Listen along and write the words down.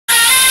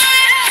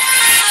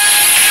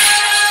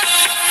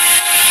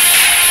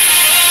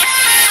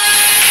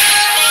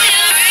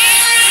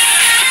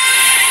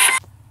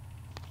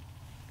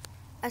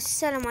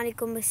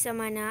Assalamualaikum,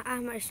 bersama Ana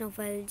Ahmad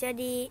Snowfall.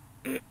 Jadi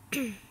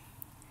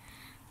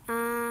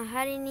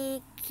hari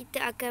ni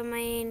kita akan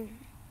main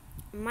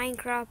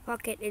Minecraft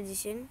Pocket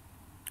Edition.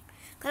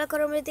 Kalau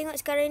korang boleh tengok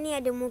sekarang ni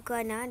ada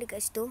muka Ana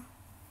dekat situ.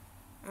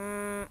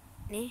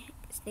 Ni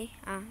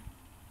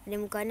ada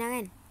muka Ana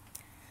kan.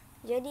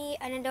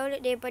 Jadi Ana download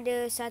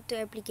daripada satu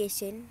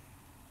application,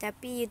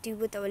 tapi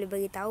YouTuber tak boleh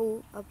bagi tahu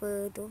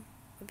apa tu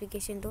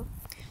application tu.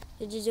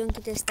 Jadi jom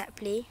kita start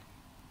play.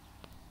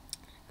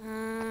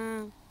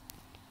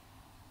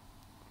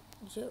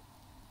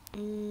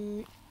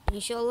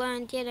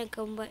 InsyaAllah nanti Ana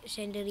akan buat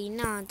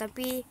Slenderina,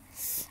 tapi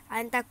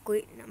Ana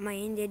takut nak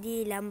main,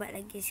 jadi lambat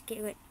lagi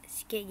sikit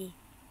lagi.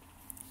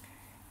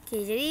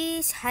 Okay, jadi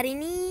hari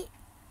ni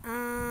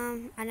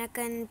Ana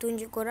akan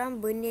tunjuk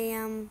korang benda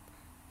yang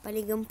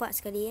paling gempak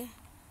sekali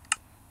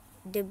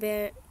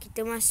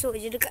kita masuk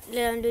je dekat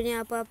dalam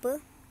dunia apa-apa.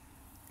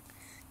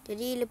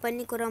 Jadi lepas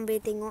ni korang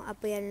boleh tengok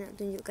apa yang Ana nak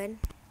tunjukkan.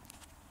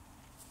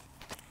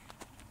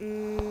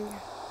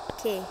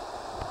 Okay,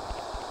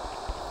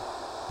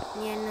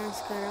 ni Ana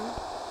sekarang.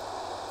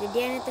 Jadi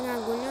Ana tengah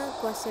guna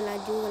kuasa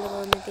laju. Kalau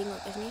korang boleh tengok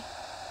kat sini,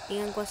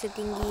 dengan kuasa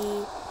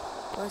tinggi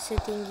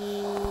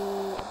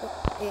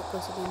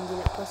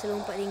kuasa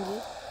lompat tinggi.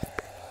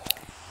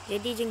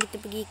 Jadi jom kita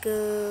pergi ke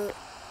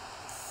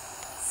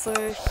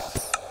first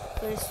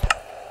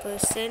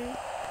person.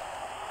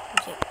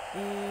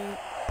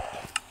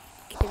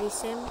 Kita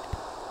listen.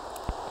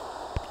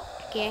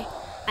 Okay,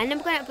 Ana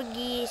bukan nak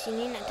pergi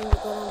sini nak tunjuk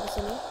korang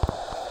pasal ni.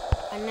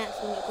 Ana nak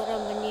tunjuk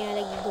korang benda yang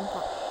lagi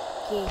gempak.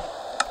 Okay,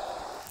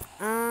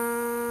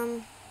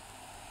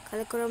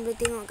 kalau korang boleh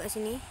tengok kat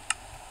sini,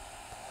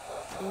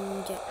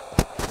 sekejap,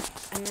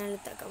 Ana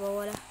letak kat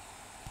bawah lah.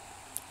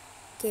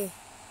 Okay,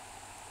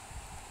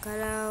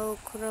 kalau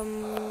korang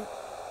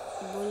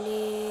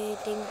boleh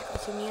tengok kat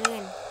sini lah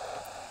kan,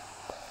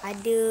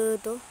 ada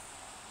tu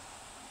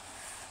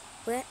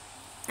apa?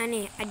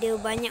 Ni ada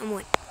banyak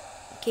mod.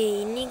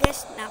 Okay, ini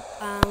guys nak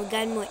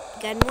gun mode.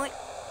 Gun mode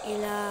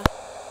ialah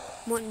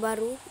mod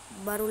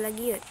baru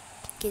lagi kot.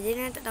 Okay,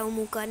 jadi Ana tak tahu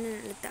muka Ana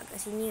nak letak kat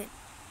sini kot.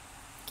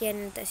 Okay,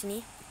 Ana letak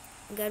sini.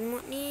 Gun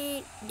mode ni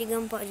dia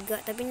gempak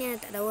juga, tapi ni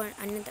Ana tak tahu,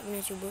 Ana tak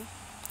pernah cuba.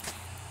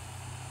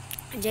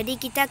 Jadi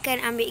kita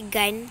akan ambil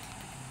gun.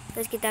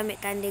 Terus kita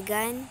ambil tanda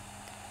gun.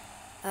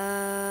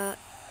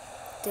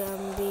 Kita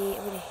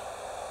ambil apa ni?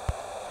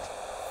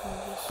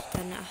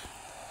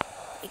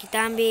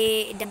 Kita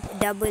ambil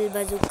double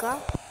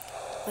bazooka.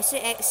 Lepas tu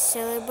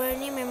Excalibur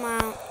ni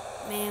memang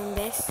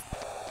best.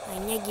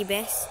 Ini lagi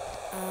best.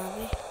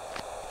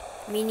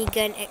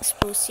 Minigun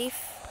explosive.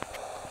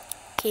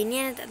 Okay, ni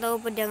Ana tak tahu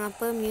pedang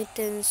apa.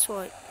 Mutant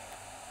sword.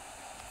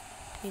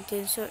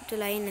 Mutant sword tu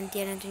lain,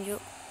 nanti Ana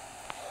tunjuk.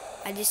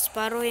 Ada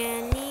separuh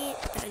yang ni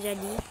tak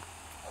jadi.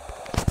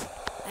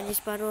 Ada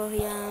separuh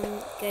yang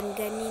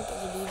gun-gun ni tak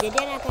jadi. Jadi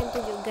Ana akan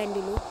tunjuk gun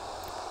dulu.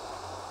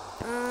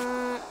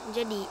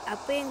 Jadi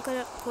apa yang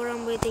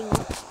korang boleh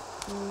tengok,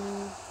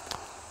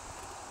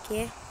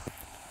 okay,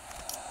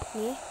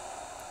 ni,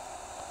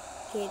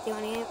 okay, tengok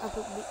ni apa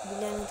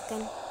bila Ana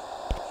tekan,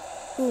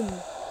 boom,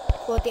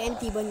 kuat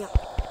TNT banyak,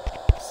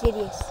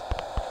 serius.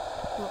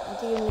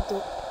 Nanti dia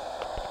meletup.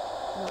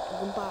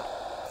 Gempak.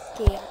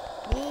 Okay,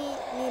 ni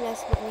lah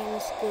sebabnya Ana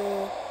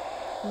suka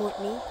mod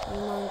ni,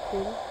 memang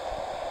cool.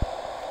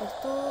 Lepas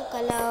tu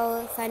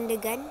kalau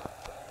Thunder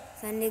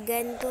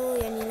gun tu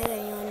yang ni lah kan,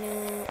 yang warna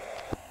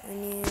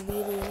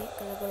biru ni,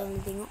 kalau korang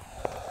boleh tengok.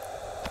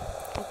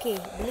 Okay,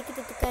 bila kita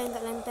tekan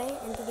kat lantai,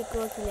 nanti dia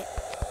keluar kilat,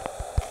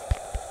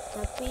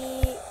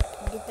 tapi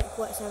dia tak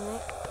kuat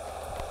sangat.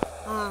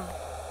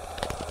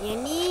 Yang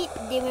ni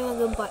dia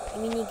memang gempak,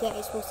 minigun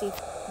explosive.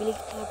 Bila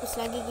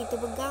selagi kita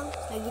pegang,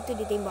 selagi tu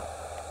dia tembak.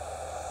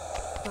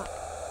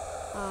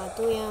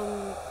 Tu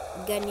yang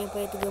gun yang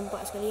paling tergempak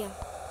sekali lah.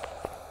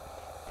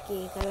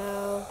 Okay,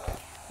 kalau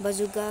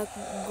bazooka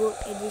Gold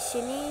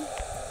Edition ni,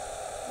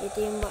 dia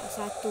tembak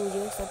satu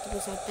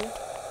persatu,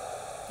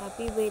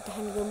 tapi boleh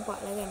tahan gempak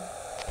lah kan.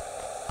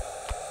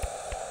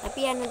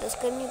 Tapi yang Ana tak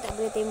suka ni, tak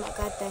boleh tembak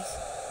ke atas,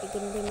 dia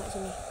kena tembak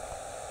sini.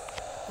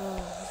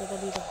 Macam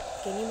tadi tu.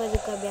 Okay, ni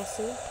bazooka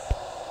biasa.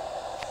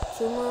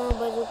 Cuma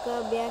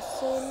bazooka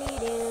biasa ni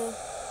dia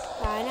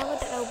Ana pun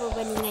tak tahu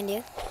perbandingan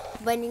dia.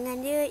 Perbandingan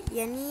dia,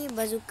 yang ni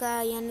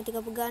bazooka yang Ana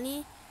tengah pegang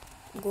ni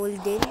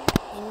golden,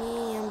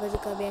 ini yang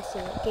bazooka biasa.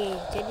 Okay,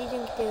 jadi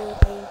jom kita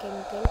main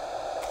chemical.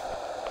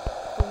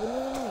 Apa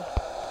benda ni?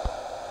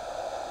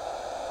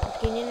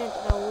 Okay, ni Ana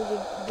tak tahu,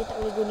 dia tak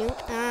boleh guna.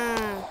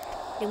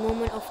 The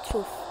moment of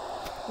truth.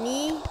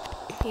 Ni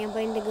yang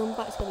paling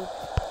tergempak sekali.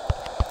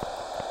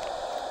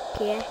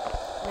 Okay,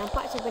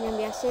 nampak macam yang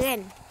biasa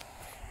kan?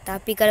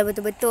 Tapi kalau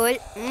betul-betul,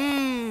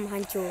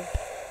 hancur.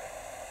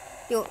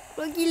 Tengok,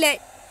 keluar kilat.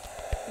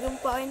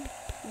 Gempak kan?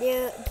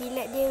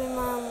 Kilat dia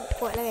memang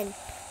kuat lah kan?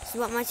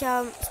 Sebab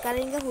macam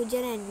sekarang ni kan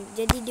hujan kan,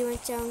 jadi dia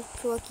macam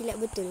keluar kilat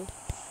betul.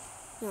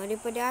 Tengok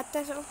daripada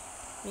atas tu.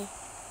 Ni.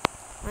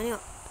 Tengok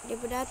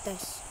daripada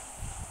atas.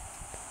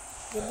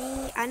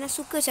 Jadi Ana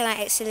suka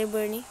sangat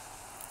Excalibur ni.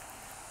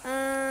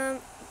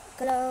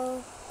 Kalau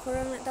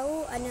korang nak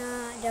tahu,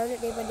 Ana download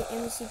daripada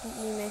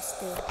MCPE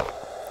Master.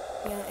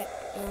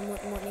 Yang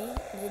mod ni.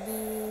 Jadi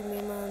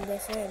memang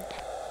best kan.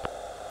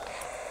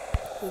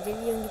 Okay,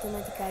 jadi yang kita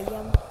matikan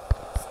ayam.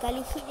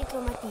 Sekali hit dia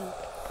terus mati.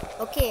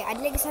 Okay, ada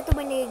lagi satu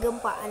benda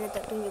gempak Ana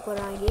tak tunjuk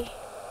korang lagi.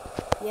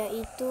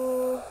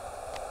 Iaitu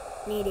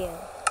ni dia.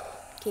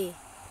 Okay,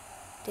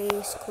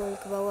 kita scroll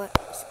ke bawah.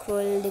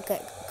 Scroll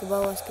dekat ke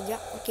bawah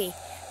sekejap. Okay,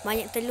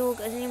 banyak telur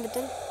kat sini,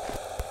 betul?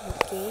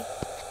 Okay,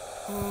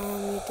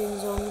 mutant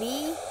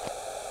zombie,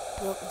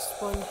 drop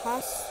spawn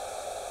husk.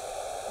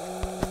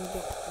 Ni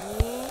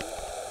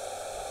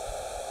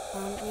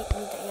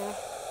tak payah.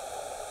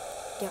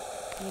 Sekejap,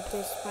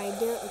 mutant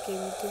spider. Okay,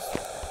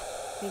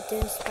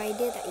 mutant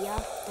spider tak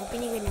payah. Tapi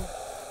ni kena.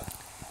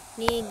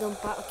 Ni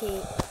gempak. Okay,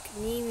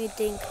 ni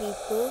mutant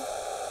creeper.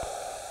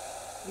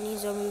 Ni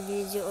zombie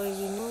villager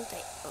original.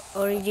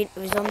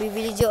 Zombie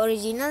villager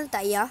original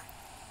tak payah.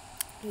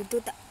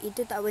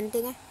 Itu tak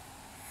penting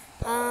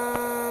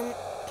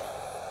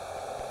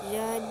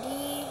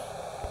jadi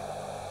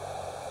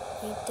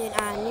mutant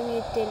ni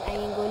mutant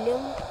iron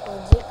golem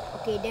wajib.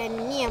 Okay, dan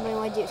ni yang paling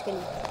wajib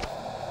sekali.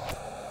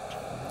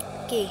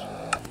 Okay,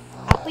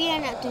 apa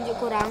yang nak tunjuk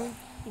korang,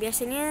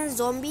 biasanya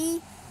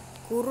zombie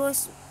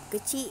kurus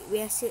kecil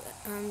biasa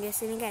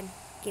ni kan.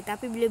 Okay,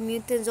 tapi bila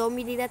mutant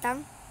zombie dia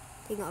datang,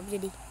 tengok apa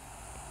jadi.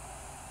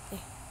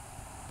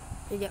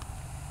 Sekejap,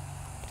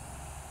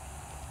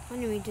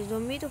 mana mutant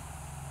zombie tu?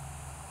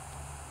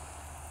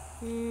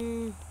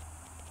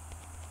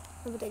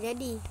 Apa tak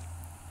jadi?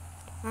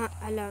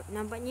 Alah,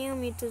 nampaknya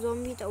mutant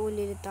zombie tak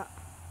boleh letak.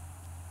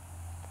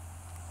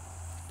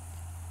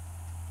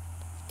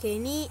 Okay,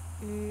 ni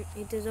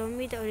mutant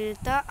zombie tak boleh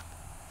letak.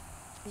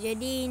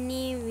 Jadi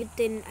ni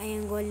mutant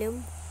iron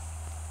golem.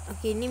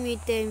 Okay, ni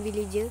mutant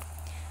villager.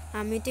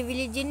 Mutant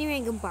villager ni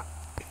memang gempak.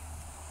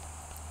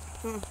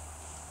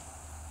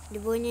 Dia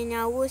punya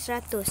nyawa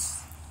 100.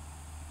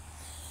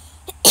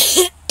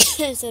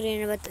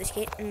 Sorry, nak batuk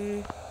sikit.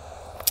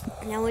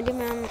 Nyawa dia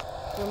memang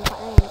gempak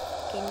kan.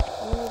 Okay,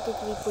 ni mutant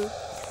creeper.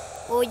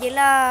 Oh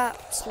jelah,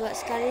 sebab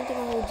sekarang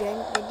tengah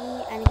hujan, jadi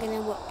Ana kena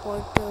buat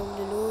portal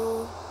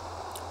dulu.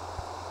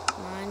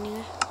 Mana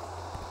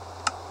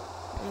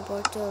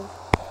portal?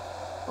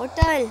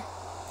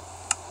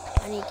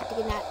 Ni kita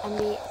kena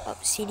ambil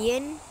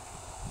obsidian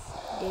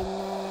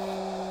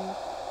dengan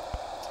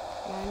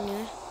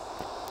mana?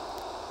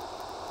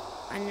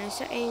 Ana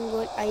rasa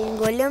iron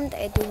golem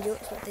tak payah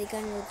tunjuk sebab tadi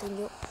kan Ana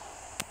tunjuk.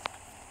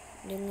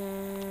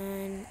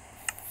 Dengan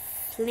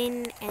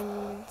flint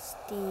and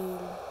steel.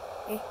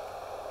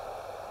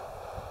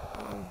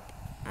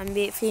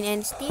 Ambil flint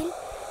and steel.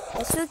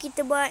 Lepas tu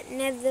kita buat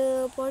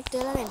nether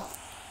portal lah kan.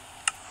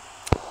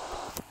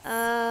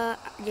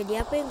 Jadi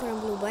apa yang korang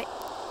perlu buat,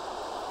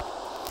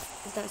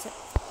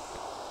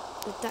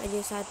 letak je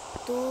 1,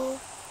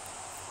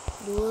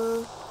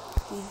 2,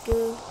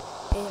 3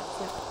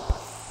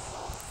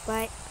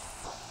 4. 1,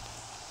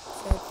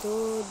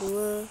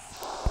 2,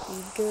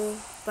 3,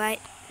 4.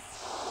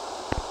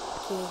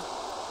 Okay,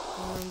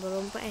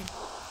 berompat kan.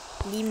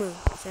 5, 1,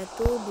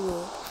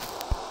 2.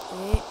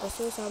 Lepas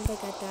tu sampai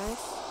ke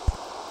atas.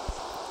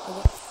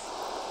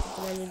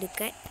 Terlalu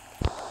dekat.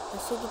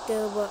 Lepas tu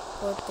kita buat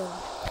portal.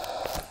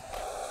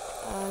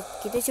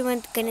 Kita cuma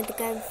kena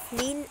tekan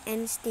flint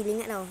and steel.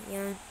 Ingat tau,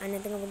 yang Ana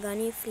tengah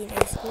pegang ni flint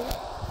and steel.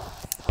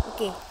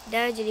 Okay,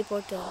 dah jadi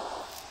portal.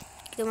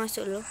 Kita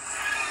masuk dulu.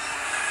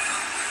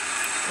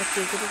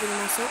 Okay, kita kena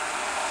masuk.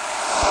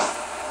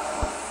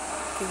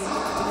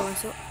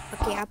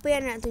 Okay, apa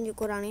yang nak tunjuk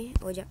korang ni?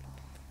 Sekejap.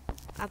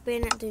 Apa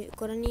yang nak tunjuk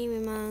korang ni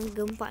memang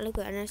gempak lah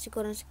kot. Ana rasa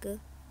korang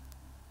suka.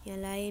 Yang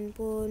lain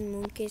pun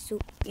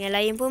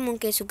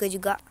mungkin suka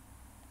juga.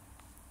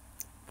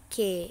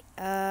 Okay,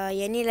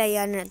 yang ni lah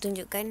yang Ana nak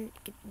tunjukkan.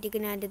 Dia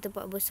kena ada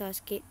tempat besar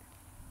sikit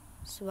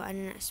sebab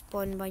Ana nak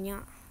spawn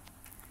banyak.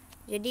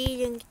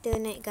 Jadi yang kita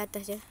naik ke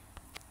atas je.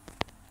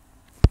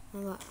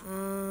 Nampak?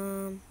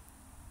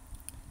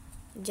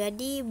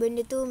 Jadi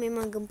benda tu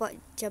memang gempak,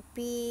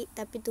 tapi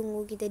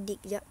tunggu kita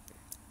dig jap.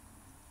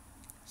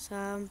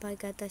 Sampai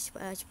ke atas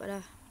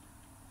cepatlah.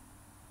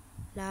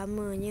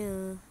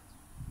 Lamanya.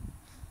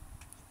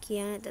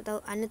 Okay, Ana tak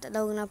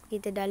tahu kenapa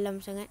kita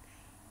dalam sangat.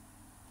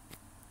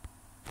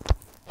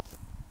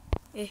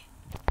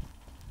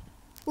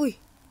 Ui.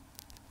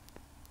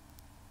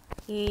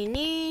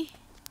 Ini.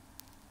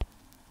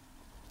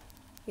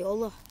 Ya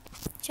Allah.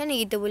 Macam mana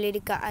kita boleh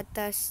dekat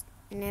atas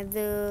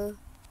nether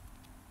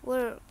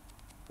world?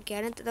 Okay,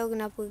 Ana tak tahu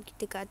kenapa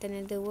kita kat atas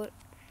nether world.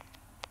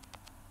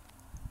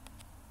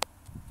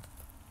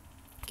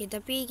 Okay,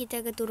 tapi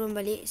kita akan turun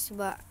balik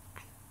sebab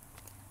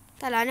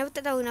taklah, Ana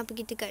tak tahu kenapa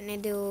kita kat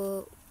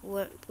nether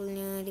world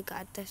punya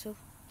dekat atas tu.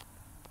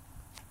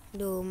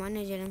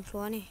 Mana jalan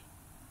keluar ni?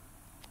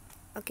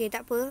 Okay,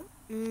 tak apa.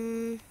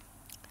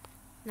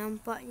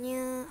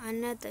 Nampaknya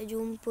Ana tak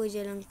jumpa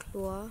jalan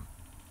keluar.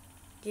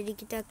 Jadi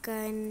kita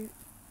akan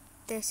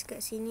test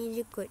kat sini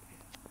je kot.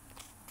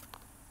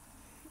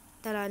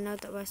 Taklah, Ana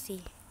tak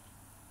pasti.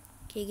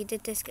 Okay, kita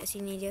test kat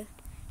sini je.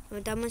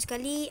 Pertama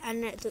sekali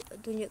Ana nak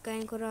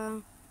tunjukkan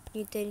korang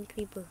mutant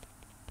creeper.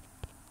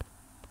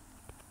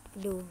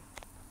 Aduh.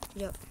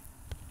 Sekejap.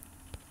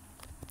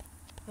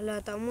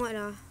 Alah, tak muat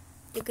lah.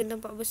 Dia kena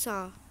tempat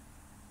besar.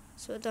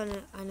 Sebab tu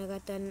Ana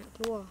kata nak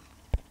keluar.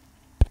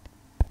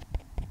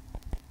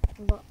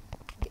 Nampak?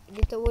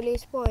 Dia tak boleh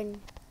spawn.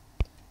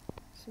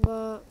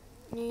 Sebab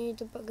ni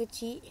tempat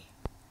kecil.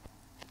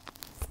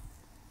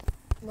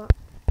 Nampak?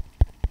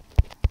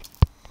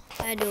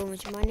 Aduh,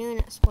 macam mana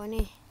nak spawn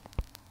ni?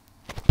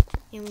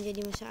 Yang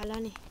menjadi masalah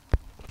ni.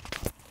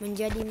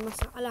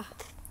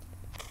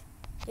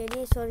 Jadi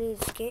sorry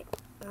sikit.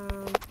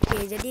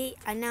 Okay, jadi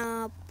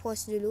Ana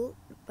pause dulu.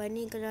 Lepas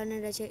ni kalau Ana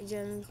dah cari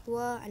jalan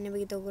keluar, Ana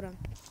beritahu korang.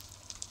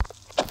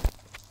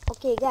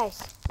 Okay guys,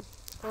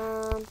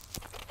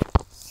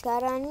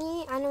 sekarang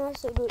ni Ana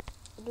masuk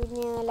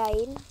dunia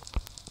lain.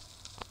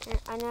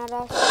 Ana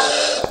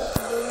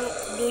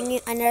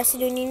rasa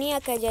dunia ni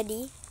akan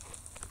jadi.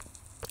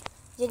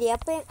 Jadi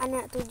apa yang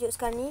Ana nak tunjuk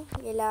sekarang ni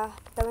ialah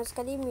pertama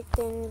sekali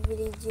mutant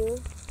villager.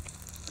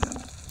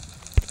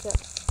 Sekejap.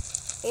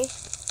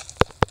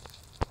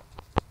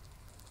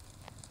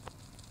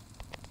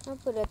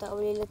 Kenapa dah tak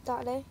boleh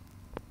letak dah?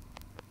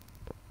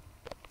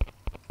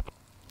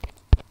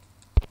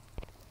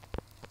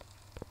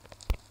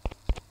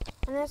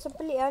 Ana rasa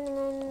pelik lah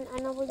dengan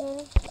Ana punya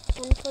ni,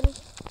 handphone ni.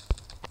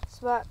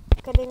 Sebab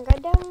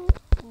kadang-kadang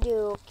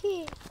dia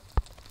okey.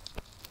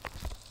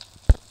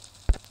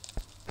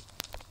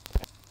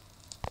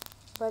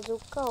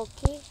 Bazooka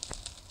okey.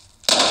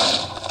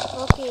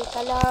 Okey,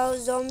 kalau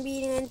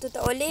zombie dengan tu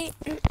tak boleh,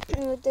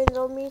 mutant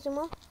zombie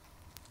semua.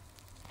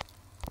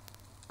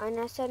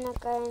 Ana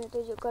akan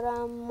tunjuk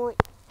korang mod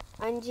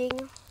anjing.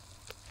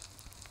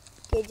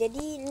 Okay,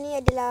 jadi ni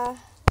adalah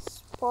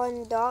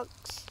spawn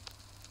dogs.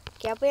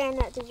 Okay, apa yang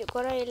nak tunjuk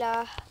korang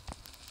ialah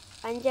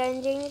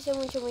anjing-anjing ni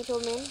semua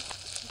comel-comel.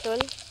 Betul.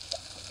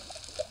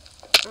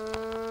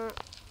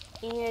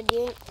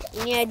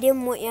 Ini dia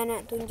mod yang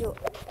nak tunjuk.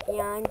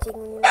 Yang anjing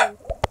ni.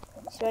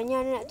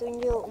 Sebenarnya Ana nak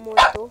tunjuk mod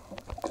tu.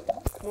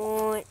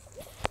 Mod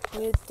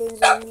mutant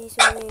zombie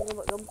semua yang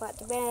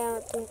gempak-gempak. Tapi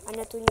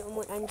Ana tunjuk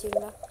mod anjing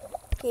lah.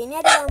 Okay, ini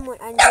adalah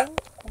mod anjing.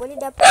 Boleh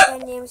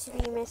dapatkan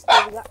MCP Master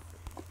juga.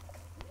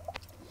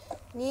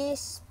 Ni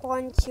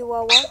spawn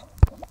chihuahua.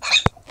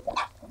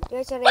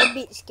 Dia macam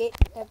rabbit sikit,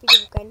 tapi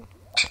dia bukan.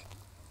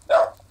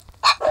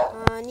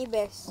 Ni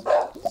best.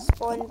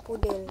 Spawn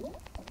poodle.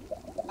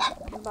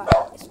 Nampak?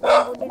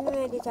 Spawn poodle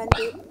ni dia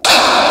cantik.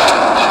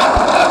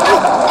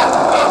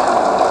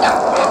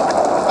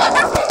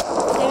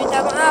 Saya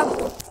minta maaf.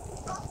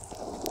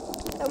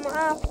 Minta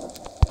maaf.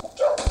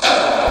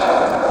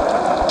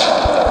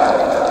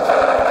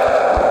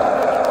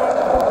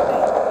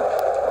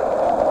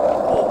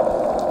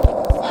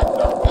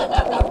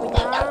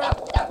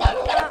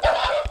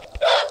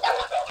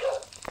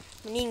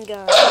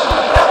 Meninggal.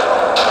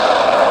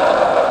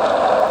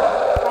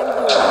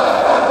 Lanjut.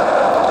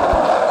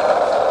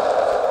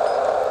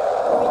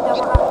 Minta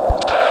maaf.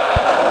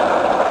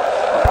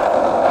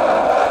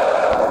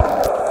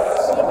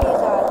 Serius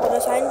lah,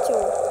 terus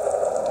hancur.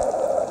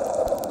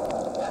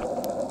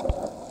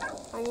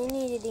 Hanya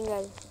ni dia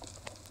tinggal.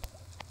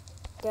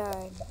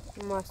 Dan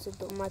masa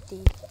untuk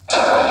mati.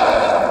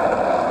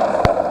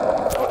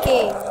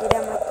 Okey, dia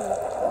dah mati.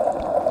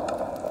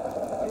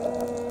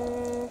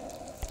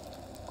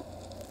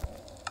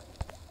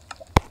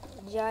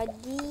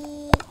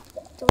 Jadi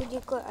tu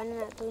je kot Ana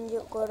nak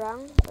tunjuk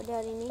korang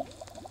pada hari ni.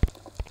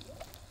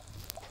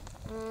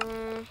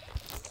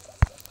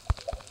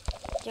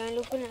 Jangan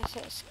lupa nak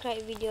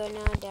subscribe video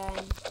Ana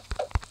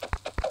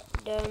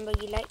dan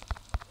bagi like.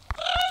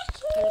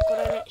 Kalau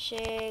korang nak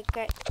share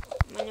kat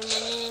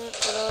mana-mana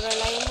orang-orang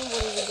lain pun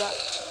boleh juga.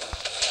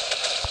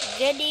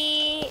 Jadi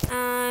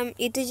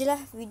itu je lah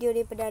video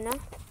daripada Ana.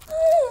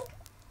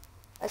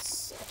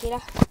 Okay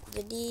lah.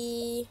 Jadi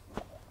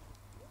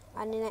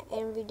Ana nak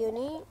end video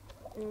ni.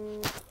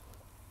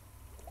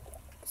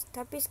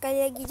 Tapi sekali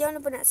lagi jangan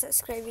lupa nak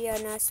subscribe video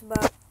Ana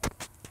sebab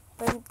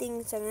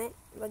penting sangat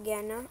bagi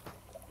Ana.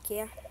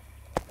 Okay lah.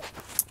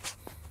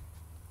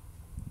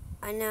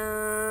 Ana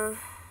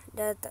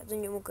dah tak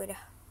tunjuk muka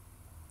dah.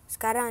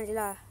 Sekarang je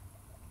lah.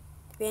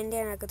 Tapi yang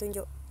dia Ana akan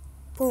tunjuk.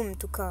 Boom,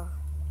 tukar.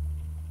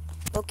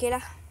 Okay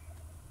lah.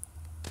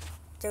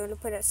 Jangan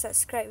lupa nak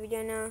subscribe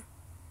video Ana.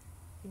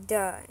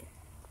 Dan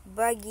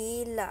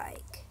bagi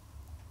like.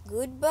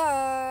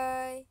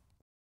 Goodbye.